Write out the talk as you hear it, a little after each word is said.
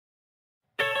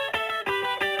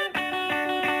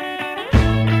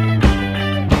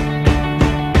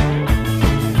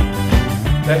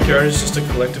Backyard is just a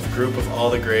collective group of all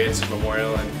the grades at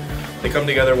Memorial, and they come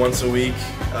together once a week.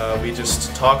 We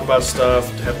just talk about stuff,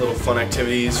 have little fun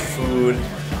activities, food,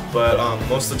 but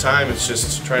most of the time it's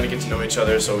just trying to get to know each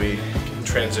other so we can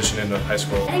transition into high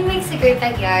school. I think what makes a great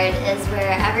backyard is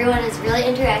where everyone is really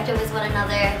interactive with one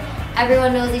another,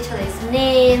 everyone knows each other's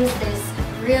names,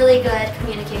 there's really good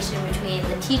communication between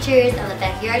the teachers and the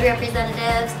backyard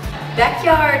representatives.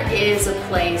 Backyard is a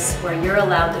place where you're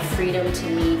allowed the freedom to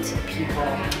meet people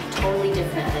totally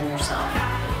different than yourself.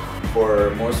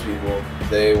 For most people,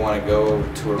 they want to go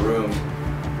to a room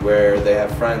where they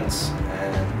have friends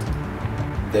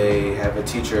and they have a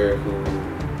teacher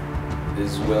who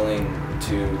is willing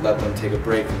to let them take a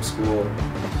break from school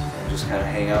and just kind of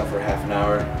hang out for half an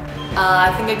hour.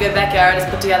 I think a good backyard is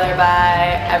put together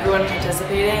by everyone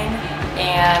participating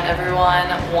and everyone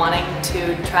wanting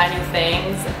to try new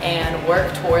things and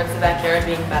work towards the backyard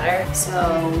being better.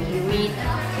 So you meet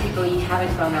people you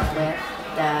haven't grown up with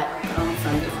that come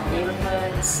from different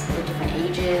neighborhoods, or different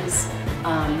ages.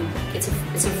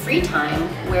 It's a free time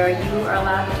where you are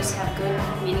allowed to just have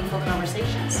good, meaningful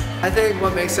conversations. I think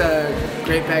what makes a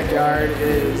great backyard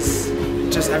is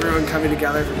just everyone coming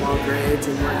together from all grades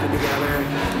and working together.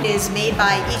 Is made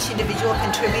by each individual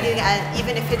contributing, and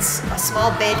even if it's a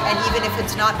small bit and even if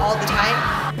it's not all the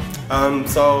time.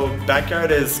 So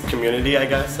Backyard is community, I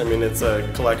guess. I mean, it's a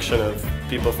collection of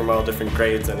people from all different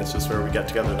grades, and it's just where we get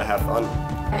together to have fun.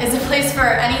 It's a place for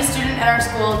any student at our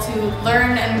school to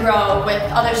learn and grow with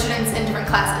other students in different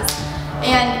classes.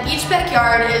 And each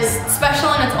backyard is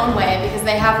special in its own way because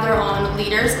they have their own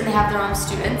leaders and they have their own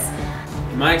students.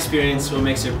 In my experience, what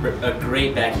makes a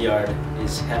great backyard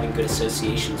is having good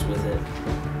associations with it.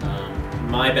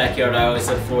 My backyard, I always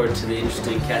look forward to the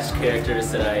interesting cast of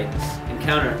characters that I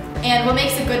encounter. And what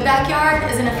makes a good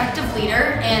backyard is an effective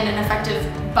leader and an effective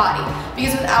body.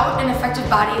 Because without an effective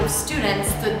body of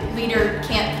students, the leader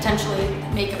can't potentially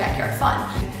make a backyard fun.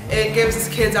 It gives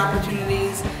kids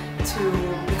opportunities to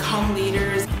become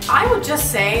leaders. I would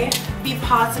just say be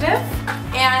positive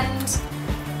and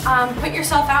put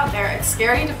yourself out there. It's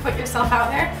scary to put yourself out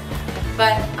there,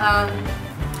 but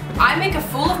I make a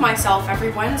fool of myself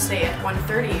every Wednesday at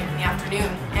 1:30 in the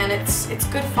afternoon, and it's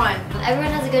good fun.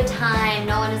 Everyone has a good time,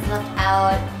 no one is left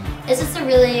out. It's just a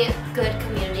really good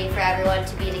community for everyone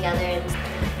to be together.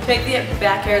 To make the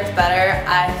backyards better,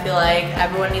 I feel like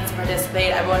everyone needs to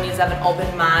participate, everyone needs to have an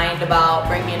open mind about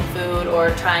bringing in food or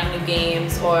trying new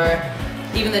games, or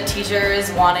even the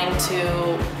teachers wanting to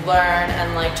learn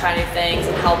and try new things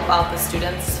and help out the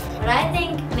students. What I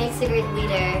think makes a great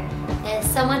leader is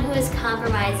someone who is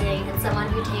compromising and someone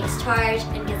who takes charge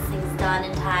and gets things done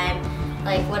in time.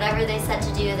 Like whatever they set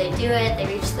to do, they do it, they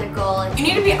reach their goal. You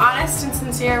need to be honest and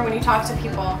sincere when you talk to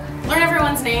people. Learn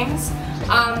everyone's names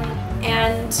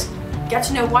and get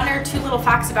to know one or two little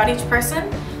facts about each person.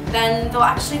 Then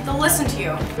they'll listen to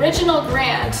you. The original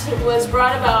grant was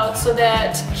brought about so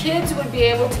that kids would be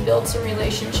able to build some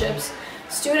relationships.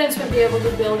 Students would be able to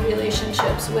build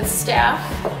relationships with staff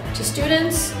to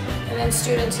students, and then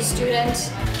student to student.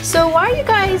 So why are you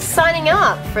guys signing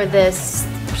up for this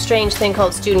strange thing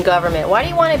called student government? Why do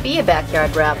you want to be a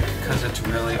backyard rep? Because it's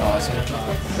really awesome.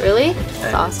 Really?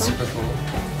 It's awesome. It's super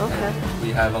cool. Okay.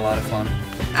 We have a lot of fun.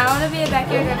 I want to be a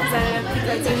backyard representative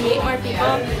because you meet more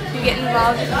people, you get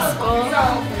involved in the school,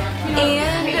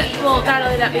 and, well, not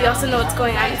only that, but you also know what's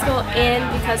going on in school, and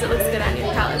because it looks good on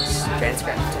your college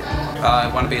transcript. I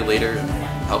want to be a leader and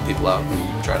help people out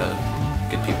and try to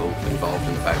get people involved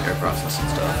in the backyard process and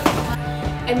stuff.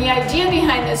 And the idea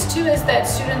behind this too is that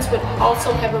students would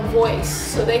also have a voice,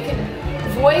 so they could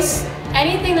voice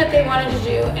anything that they wanted to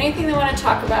do, anything they want to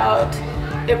talk about.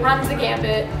 It runs the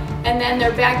gambit, and then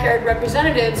their backyard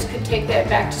representatives could take that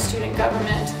back to student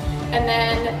government, and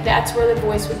then that's where the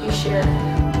voice would be shared.